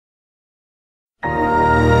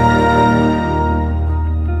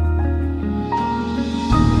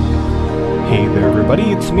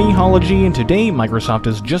everybody, it's me, hologei, and today Microsoft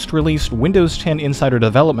has just released Windows 10 Insider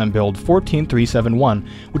Development Build 14371,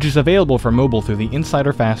 which is available for mobile through the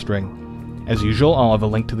Insider Fast Ring. As usual, I'll have a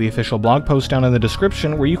link to the official blog post down in the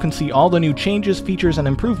description where you can see all the new changes, features, and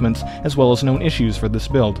improvements, as well as known issues for this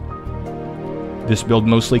build. This build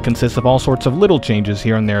mostly consists of all sorts of little changes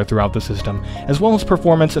here and there throughout the system, as well as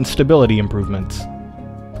performance and stability improvements.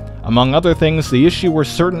 Among other things, the issue where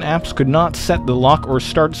certain apps could not set the lock or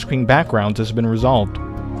start screen backgrounds has been resolved.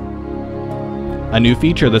 A new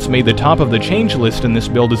feature that's made the top of the change list in this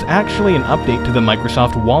build is actually an update to the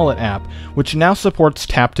Microsoft Wallet app, which now supports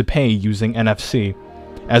Tap to Pay using NFC.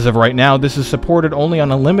 As of right now, this is supported only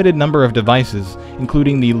on a limited number of devices,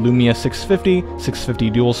 including the Lumia 650, 650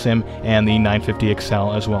 Dual SIM, and the 950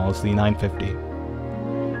 XL, as well as the 950.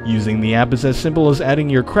 Using the app is as simple as adding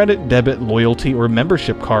your credit, debit, loyalty, or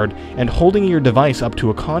membership card and holding your device up to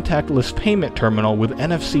a contactless payment terminal with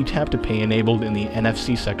NFC Tap to Pay enabled in the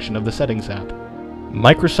NFC section of the Settings app.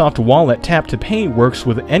 Microsoft Wallet Tap to Pay works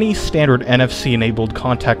with any standard NFC-enabled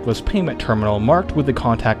contactless payment terminal marked with the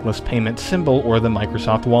contactless payment symbol or the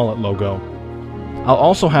Microsoft Wallet logo. I'll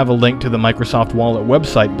also have a link to the Microsoft Wallet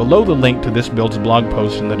website below the link to this build's blog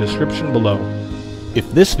post in the description below. If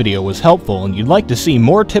this video was helpful and you'd like to see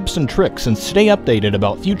more tips and tricks and stay updated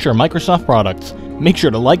about future Microsoft products, make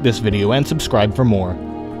sure to like this video and subscribe for more.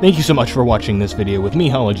 Thank you so much for watching this video with me,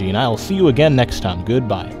 hologei, and I'll see you again next time.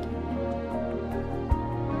 Goodbye.